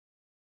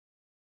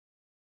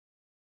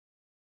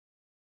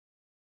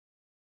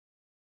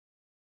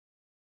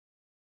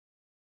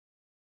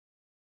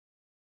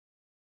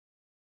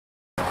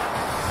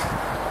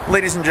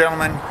Ladies and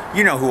gentlemen,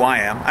 you know who I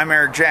am. I'm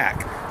Eric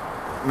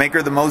Jack, maker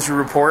of the Moser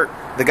Report,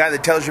 the guy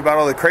that tells you about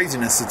all the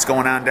craziness that's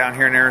going on down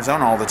here in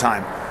Arizona all the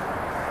time.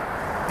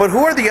 But who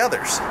are the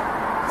others?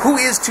 Who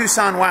is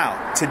Tucson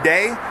WoW?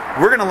 Today,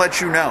 we're going to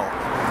let you know.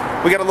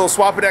 We got a little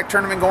swap-a-deck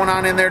tournament going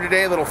on in there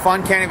today, a little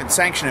fun, can't even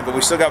sanction it, but we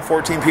still got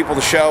 14 people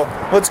to show.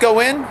 Let's go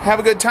in, have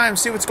a good time,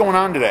 see what's going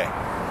on today.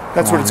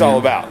 That's what it's all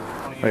about.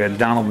 We got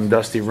Donald and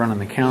Dusty running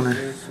the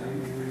counter.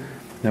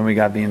 Then we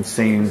got the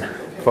insane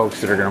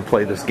folks that are going to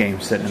play this game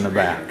sitting in the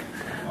back.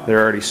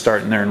 They're already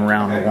starting there in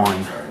round one.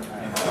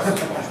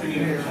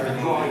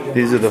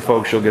 These are the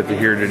folks you'll get to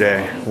hear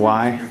today.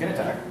 Why?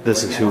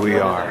 This is who we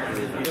are.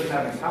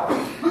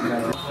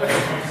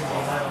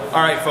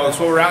 Alright folks,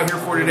 what we're out here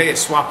for today is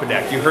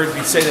swap-a-deck. You heard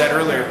me say that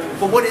earlier.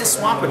 But what is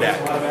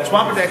swap-a-deck?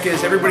 Swap-a-deck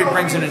is everybody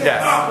brings in a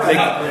deck.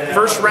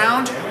 First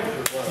round,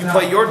 you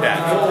play your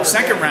deck.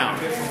 Second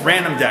round,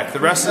 random deck. The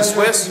rest of the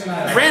Swiss,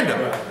 random.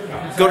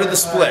 Go to the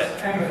split.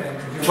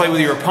 Play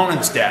with your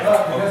opponent's deck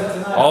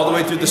all the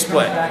way through the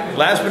split.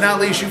 Last but not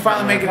least, you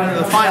finally make it into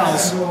the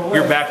finals,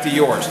 you're back to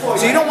yours.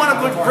 So you don't want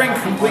to bring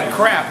complete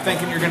crap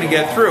thinking you're going to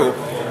get through.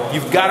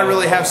 You've got to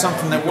really have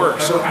something that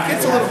works. So it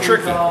gets a little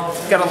tricky.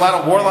 Got a lot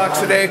of warlocks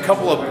today, a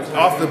couple of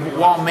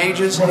off-the-wall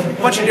mages, a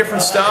bunch of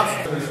different stuff.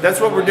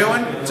 That's what we're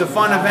doing. It's a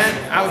fun event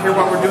out here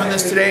while we're doing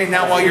this today.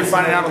 Now while you're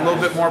finding out a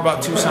little bit more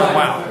about Tucson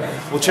WoW.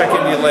 We'll check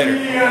into you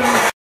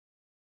later.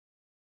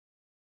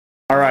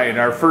 All right,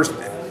 our first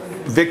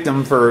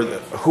victim for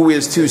who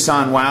is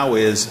Tucson WoW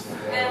is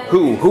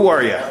who? Who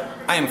are you?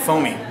 I am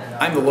Foamy.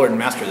 I'm the Lord and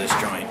Master of this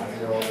joint.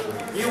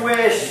 You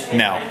wish.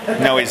 No,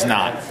 he's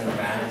not.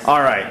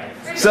 All right.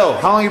 So,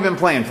 how long have you been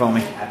playing,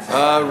 Foamy?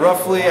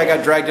 Roughly, I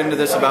got dragged into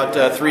this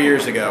about 3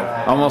 years ago.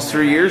 Almost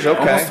 3 years? Okay.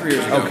 Almost 3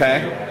 years ago.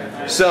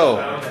 Okay.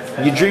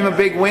 So, you dream of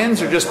big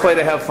wins or just play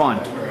to have fun?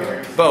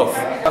 Both.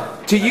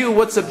 To you,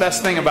 what's the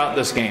best thing about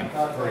this game?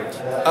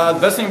 The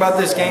best thing about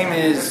this game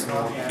is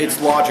it's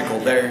logical.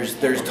 There's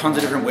tons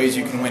of different ways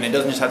you can win. It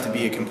doesn't just have to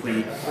be a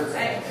complete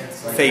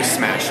face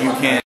smash. You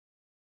can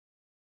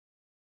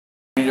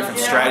different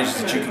strategies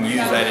that you can use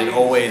that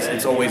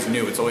it's always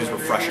new. It's always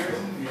refreshing.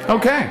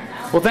 Okay.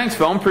 Well, thanks,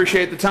 Phil.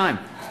 Appreciate the time.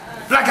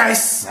 Black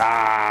ice.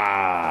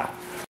 Ah.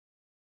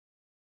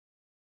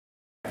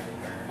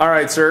 All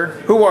right, sir.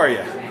 Who are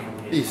you?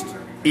 East.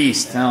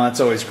 East. Oh, that's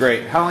always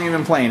great. How long have you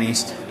been playing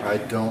East? I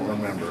don't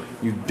remember.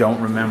 You don't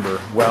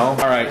remember. Well,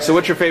 all right. So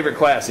what's your favorite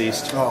class,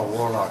 East? Oh,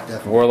 Warlock,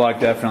 definitely. Warlock,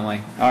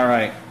 definitely. All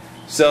right.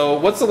 So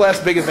what's the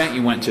last big event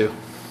you went to?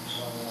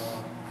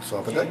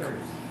 Swap-a-deck.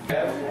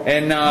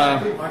 And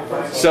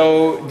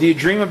so do you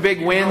dream of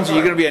big wins? Are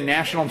you going to be a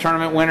national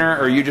tournament winner,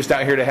 or are you just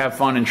out here to have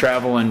fun and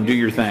travel and do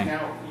your thing?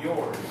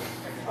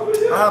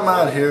 I'm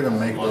out here to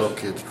make little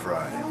kids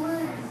cry.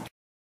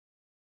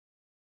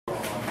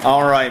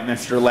 All right,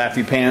 Mr.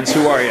 Laffy Pants.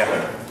 Who are you?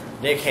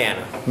 Nick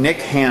Hanna. Nick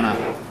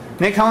Hanna.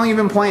 Nick, how long have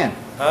you been playing?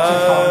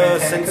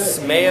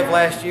 Since May of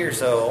last year,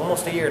 so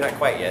almost a year, not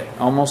quite yet.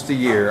 Almost a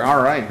year.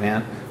 All right,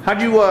 man.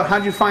 How'd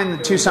you find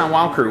the Tucson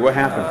WoW crew? What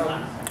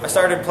happened? I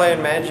started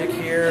playing Magic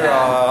here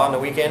on the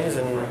weekends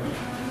and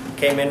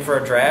came in for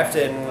a draft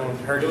and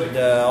heard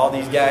all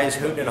these guys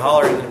hooting and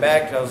hollering in the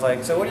back. And I was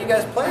like, so what are you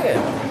guys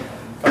playing?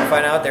 Come to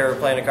find out they were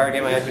playing a card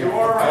game I had been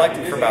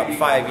collecting for about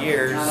 5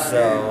 years,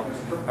 so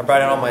I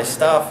brought in all my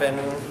stuff and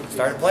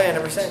started playing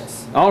ever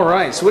since. All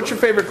right. So what's your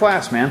favorite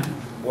class, man?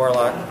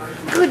 Warlock.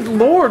 Good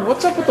Lord,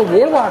 what's up with the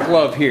Warlock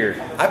love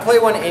here? I play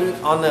one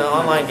on the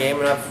online game,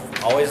 and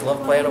I've always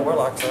loved playing a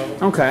Warlock, so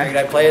okay. I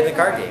figured I'd play in the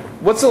card game.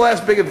 What's the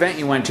last big event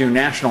you went to,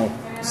 national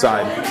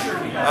side?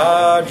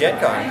 Gen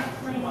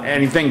Con.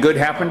 Anything good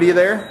happened to you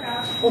there?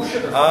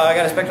 I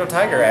got a Spectral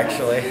Tiger,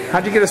 actually.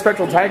 How'd you get a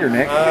Spectral Tiger,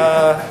 Nick?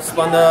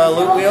 Spun the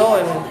loot wheel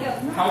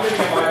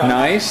and...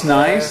 Nice,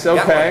 nice,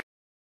 okay.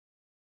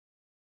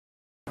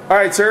 All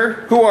right,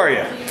 sir, who are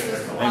you?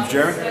 Name's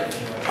Jeremy.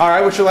 All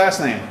right, what's your last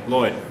name?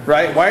 Lloyd.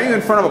 Right, why are you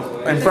in front of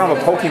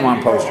a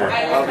Pokemon poster?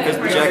 Because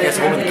the jackass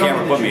holding the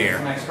camera put me here.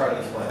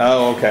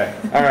 Oh, okay.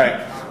 All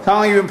right. How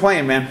long have you been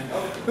playing, man?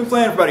 Been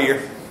playing for about a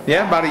year.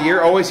 Yeah, about a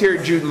year. Always here.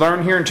 Did you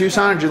learn here in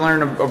Tucson, or did you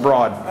learn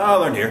abroad? I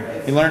learned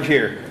here. You learned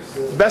here.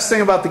 Best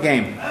thing about the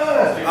game?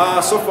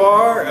 So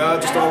far,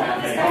 just all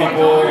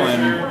people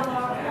and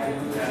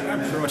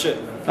that's pretty much it.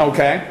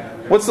 Okay.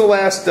 What's the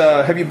last,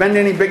 have you been to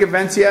any big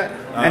events yet?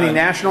 Any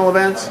national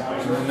events?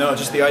 No,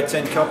 just the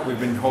I-10 Cup we've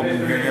been holding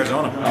here in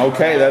Arizona.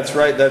 Okay, that's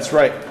right, that's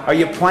right. Are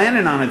you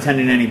planning on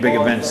attending any big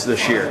events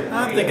this year?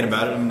 I'm thinking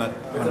about it. I'm not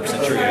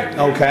 100% sure yet.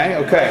 Okay,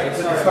 okay.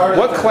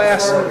 What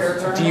class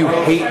do you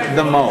hate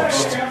the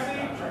most?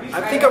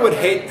 I think I would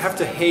have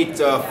to hate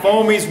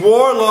Foamy's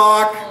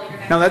Warlock.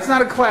 No, that's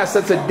not a class,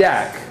 that's a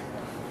deck.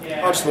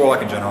 Oh, just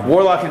Warlock in general.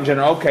 Warlock in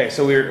general. Okay,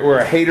 so we're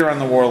a hater on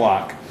the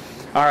Warlock.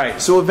 All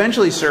right, so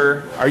eventually,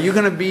 sir, are you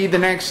going to be the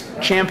next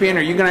champion?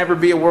 Are you going to ever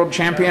be a world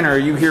champion, or are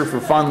you here for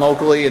fun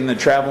locally and the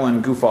travel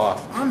and goof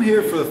off? I'm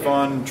here for the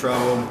fun,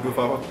 travel, goof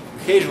off.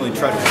 Occasionally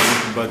try to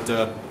win, but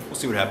we'll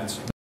see what happens.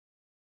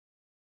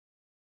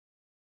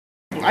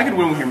 I could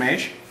win with your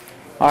mage.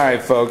 All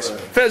right, folks.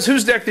 Fez,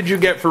 whose deck did you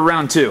get for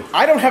round 2?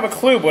 I don't have a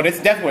clue, but it's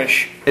Death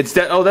Wish. It's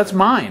oh, that's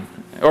mine,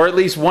 or at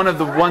least one of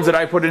the ones that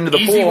I put into the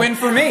pool. Easy win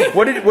for me.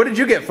 What did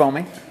you get,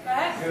 Foamy?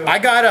 I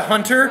got a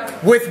Hunter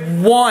with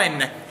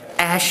 1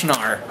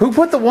 Ashnar. Who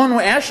put the one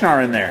with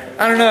Ashnar in there?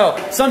 I don't know.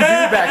 Some dude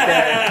back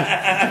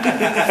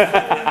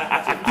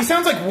there. He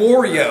sounds like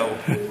Wario.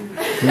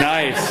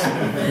 Nice,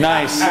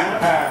 nice.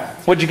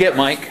 What'd you get,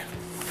 Mike?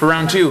 For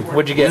round 2,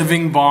 what'd you get?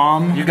 Living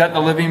Bomb. You got the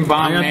Living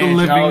Bomb. I got the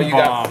Living Oh, you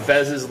got Bomb.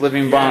 Fez's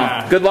Living Bomb.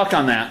 Yeah. Good luck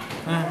on that.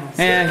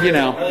 And you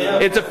know,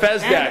 it's a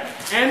Fez deck.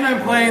 And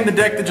I'm playing the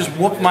deck that just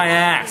whooped my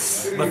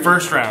ass the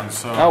first round.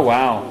 So Oh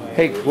wow.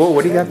 Hey, whoa,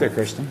 what do you got there,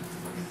 Kristen?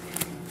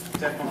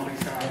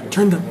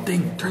 turn the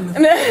thing. Turn the.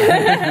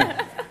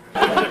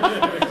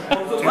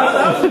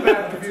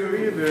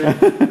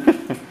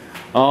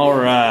 All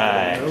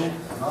right.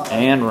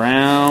 And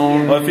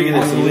round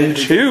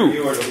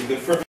 2.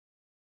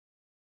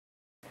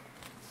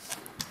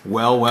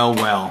 Well, well,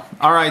 well.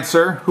 All right,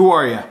 sir. Who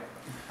are you?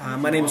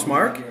 My name's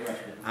Mark.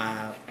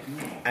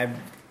 I've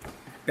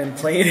been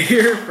playing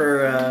here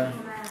for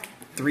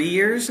 3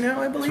 years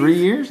now, I believe. 3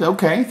 years?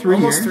 Okay, 3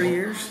 years. Almost 3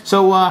 years.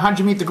 So, how'd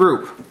you meet the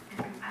group?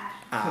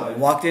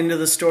 Walked into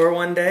the store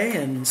one day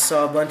and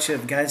saw a bunch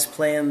of guys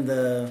playing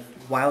the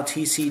WoW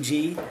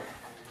TCG.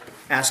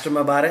 Asked them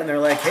about it, and they're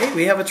like, "Hey,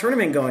 we have a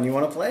tournament going. You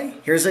want to play?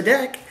 Here's a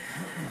deck."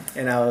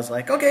 And I was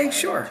like, "Okay,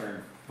 sure."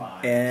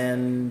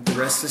 And the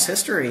rest is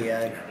history.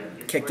 I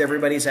kicked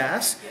everybody's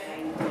ass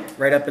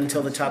right up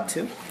until the top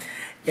 2.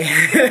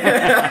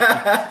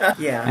 Yeah.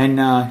 And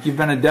you've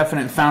been a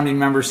definite founding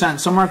member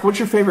since. So, Mark, what's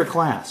your favorite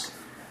class?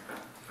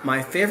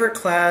 My favorite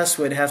class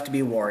would have to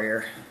be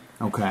Warrior.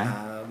 Okay.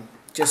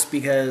 Just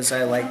because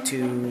I like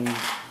to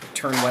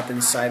turn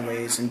weapons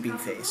sideways and beat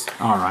face.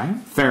 All right.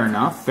 Fair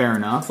enough. Fair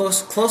enough.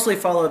 Closely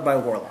followed by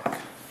Warlock.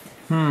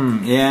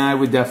 Yeah, I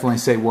would definitely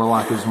say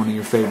Warlock is one of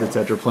your favorites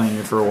after playing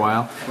it for a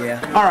while.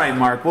 Yeah. All right,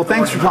 Mark. Well,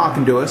 thanks for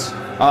talking to us.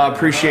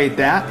 Appreciate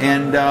that.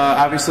 And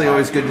obviously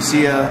always good to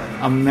see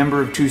a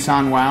member of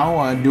Tucson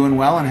WoW doing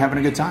well and having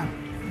a good time.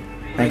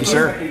 Thank you,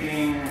 sir.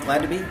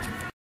 Glad to be.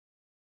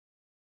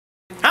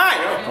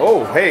 Hi!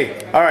 Oh,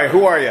 hey. All right,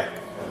 who are you?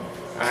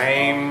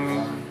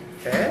 I'm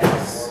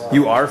Fez.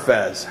 You are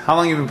Fez. How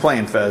long have you been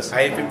playing, Fez?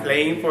 I've been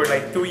playing for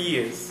like 2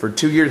 years. For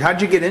 2 years.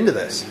 How'd you get into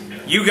this?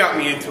 You got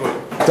me into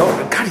it.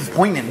 God, he's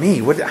pointing at me.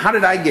 How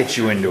did I get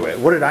you into it?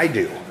 What did I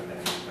do?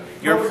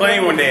 You were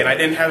playing one day and I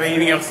didn't have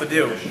anything else to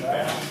do.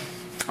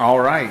 All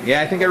right.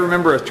 Yeah, I think I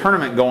remember a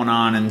tournament going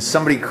on and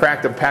somebody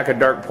cracked a pack of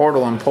Dark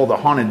Portal and pulled a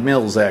Haunted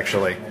Mills,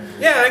 actually.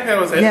 Yeah, I think that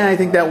was it. Yeah, I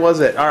think that was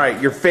it. All right,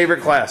 your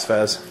favorite class,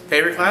 Fez?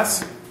 Favorite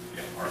class?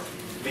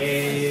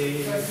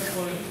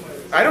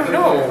 I don't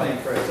know.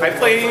 I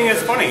play anything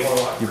that's funny.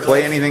 You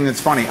play anything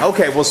that's funny.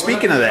 Okay, well,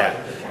 speaking of that,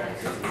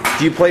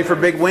 do you play for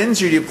big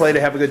wins or do you play to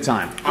have a good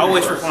time?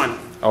 Always for fun.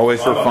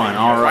 Always for fun.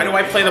 All Why right. do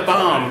I play the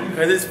bomb?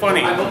 Because it's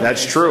funny.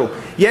 That's true.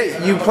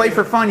 Yet you play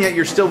for fun, yet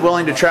you're still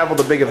willing to travel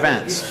to big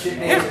events.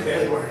 Yeah.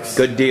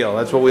 Good deal.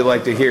 That's what we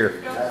like to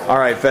hear. All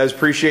right, Fez,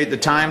 appreciate the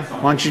time.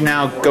 Why don't you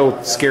now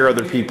go scare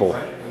other people?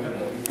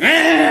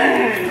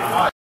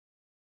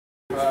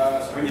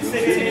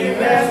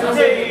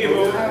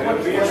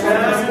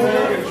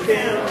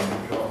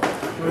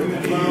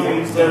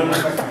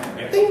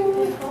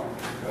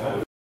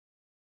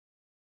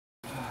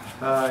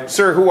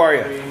 Sir, who are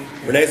you?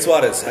 Renee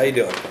Suarez, how you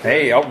doing?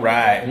 Hey, all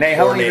right. Nay,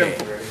 how long you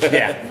been?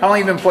 Yeah, how long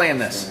you been playing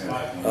this?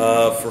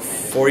 For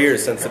 4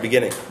 years since the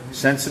beginning.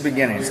 Since the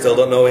beginning. Still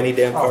don't know any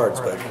damn cards,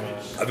 but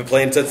I've been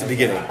playing since the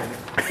beginning.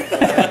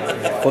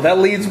 Well, that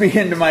leads me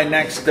into my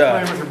next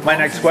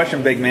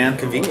question, big man.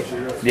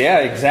 Convenient. Yeah,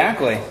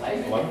 exactly.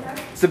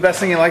 What's the best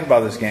thing you like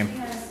about this game?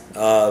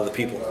 The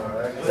people.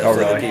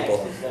 Definitely really? the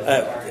people.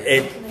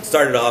 It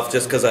started off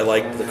just because I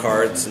liked the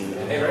cards, and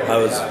I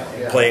was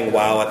playing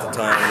WoW at the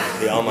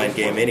time, the online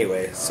game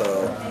anyway,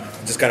 so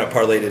just kind of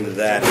parlayed into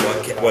that.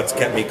 And what's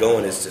kept me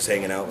going is just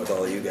hanging out with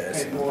all of you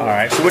guys. All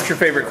right, so what's your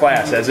favorite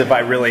class, as if I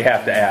really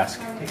have to ask?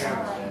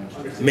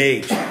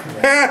 Mage.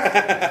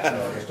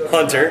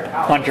 Hunter.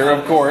 Hunter,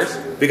 of course.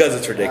 Because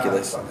it's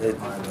ridiculous.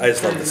 I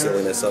just love the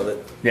silliness of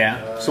it.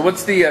 Yeah. So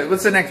what's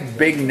the next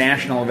big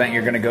national event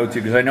you're going to go to?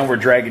 Because I know we're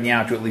dragging you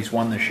out to at least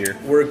one this year.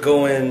 We're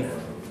going...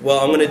 Well,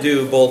 I'm going to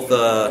do both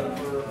the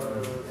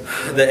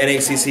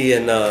NACC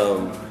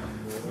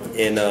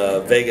in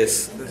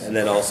Vegas, and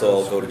then also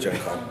I'll go to Gen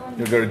Con.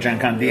 You'll go to Gen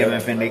Con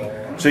DMF Indy.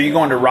 So you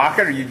going to rock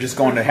it, or you just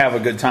going to have a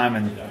good time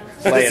and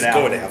play it out?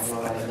 Going to have fun.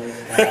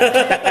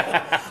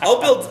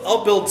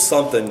 I'll build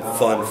something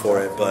fun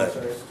for it, but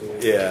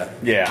yeah.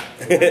 Yeah.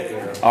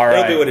 All right.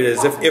 That'll be what it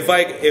is. If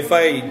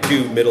I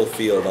do middle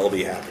field, I'll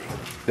be happy.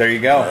 There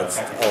you go. That's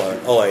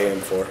all I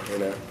aim for, you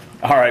know.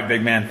 All right,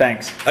 big man.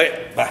 Thanks.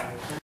 Okay, bye.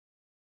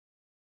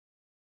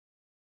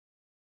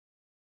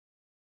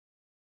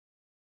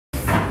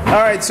 All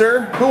right,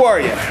 sir. Who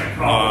are you?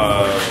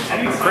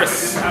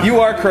 Chris. You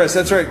are Chris.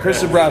 That's right,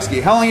 Chris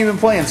Zabrowski. How long have you been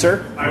playing,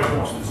 sir?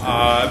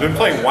 I've been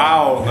playing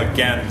WoW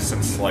again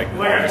since like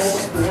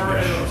August.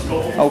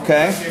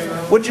 Okay.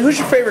 Who's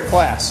your favorite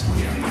class?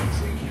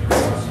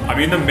 I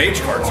mean, the mage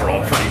cards are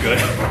all pretty good.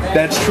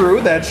 That's true.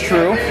 That's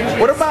true.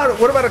 What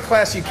about a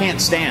class you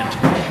can't stand?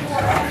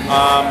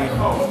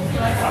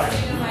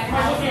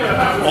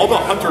 All the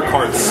hunter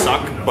cards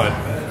suck, but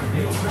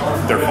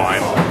they're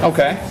fine.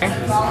 Okay.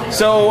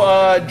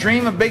 So,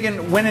 dream of big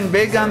and winning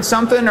big on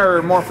something,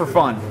 or more for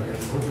fun?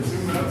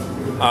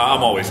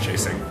 I'm always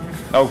chasing.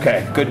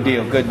 Okay. Good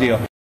deal. Good deal.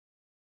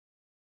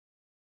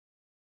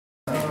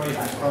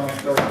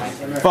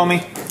 Foamy,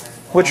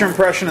 what's your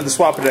impression of the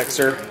Swap deck,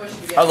 sir?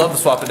 I love the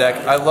Swap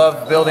deck. I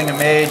love building a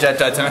mage at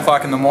 10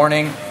 o'clock in the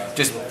morning,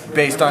 just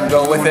based on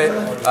go with it.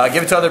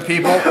 Give it to other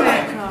people.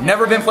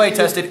 Never been play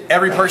tested.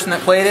 Every person that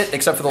played it,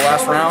 except for the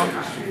last round,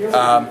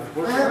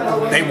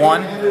 they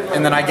won.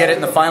 And then I get it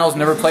in the finals,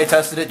 never play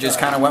tested it, just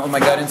kind of went with my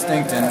gut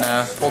instinct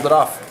and pulled it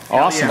off.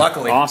 Awesome.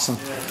 Luckily. Awesome.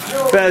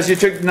 Bez, you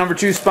took the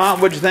 #2 spot.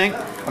 What'd you think?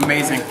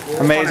 Amazing.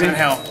 Amazing? Harder than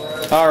hell.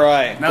 All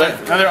right.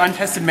 Another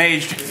untested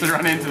mage to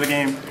run into the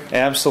game.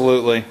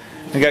 Absolutely.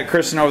 We got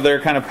Kristen over there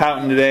kind of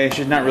pouting today.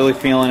 She's not really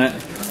feeling it.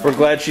 We're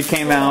glad she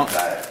came out.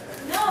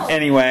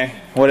 Anyway,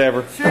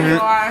 whatever. Sure you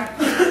are.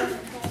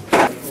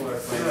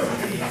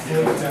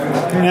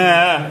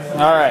 Yeah.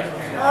 All right.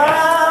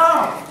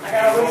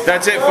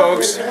 That's it,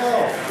 folks.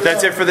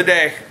 That's it for the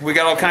day. We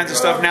got all kinds of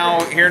stuff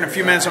now. Here in a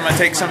few minutes, I'm going to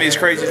take some of these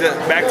crazies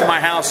back to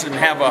my house and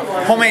have a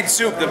homemade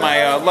soup that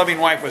my loving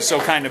wife was so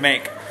kind to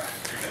make.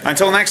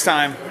 Until next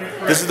time,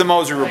 this is the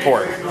Moser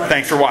Report.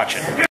 Thanks for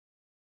watching.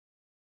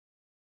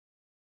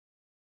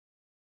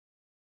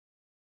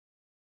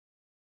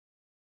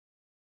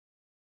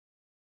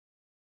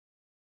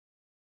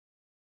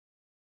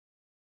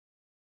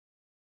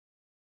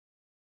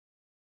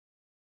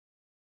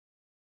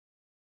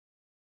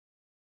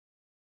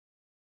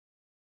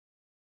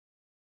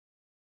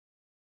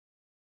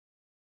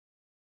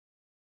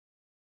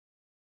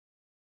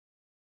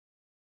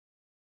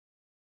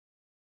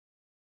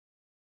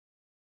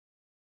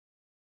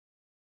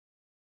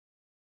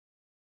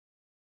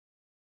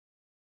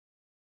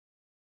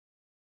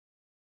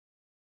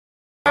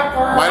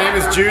 My name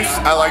is Juice.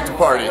 I like to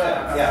party.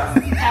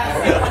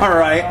 All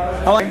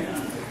right.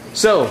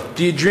 So,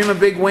 do you dream of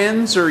big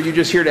wins, or are you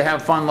just here to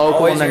have fun local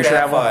Always and then here to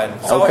have travel? fun.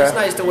 It's always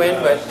nice to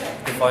win, but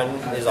the fun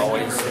is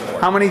always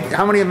important.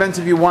 How many events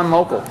have you won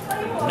local?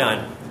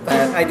 None.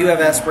 I do have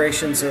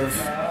aspirations of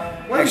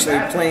actually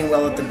playing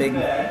well at the big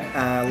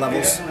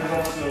levels,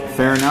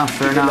 Fair enough.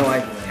 Fair even though I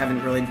enough.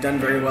 haven't really done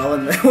very well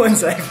in the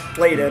ones I've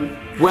played in.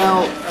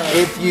 Well,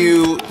 if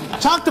you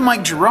talk to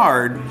Mike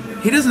Gerard,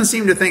 he doesn't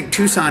seem to think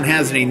Tucson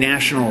has any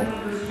national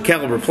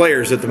caliber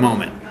players at the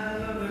moment.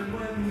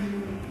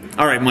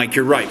 All right, Mike,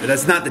 you're right, but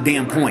that's not the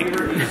damn point.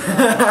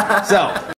 So.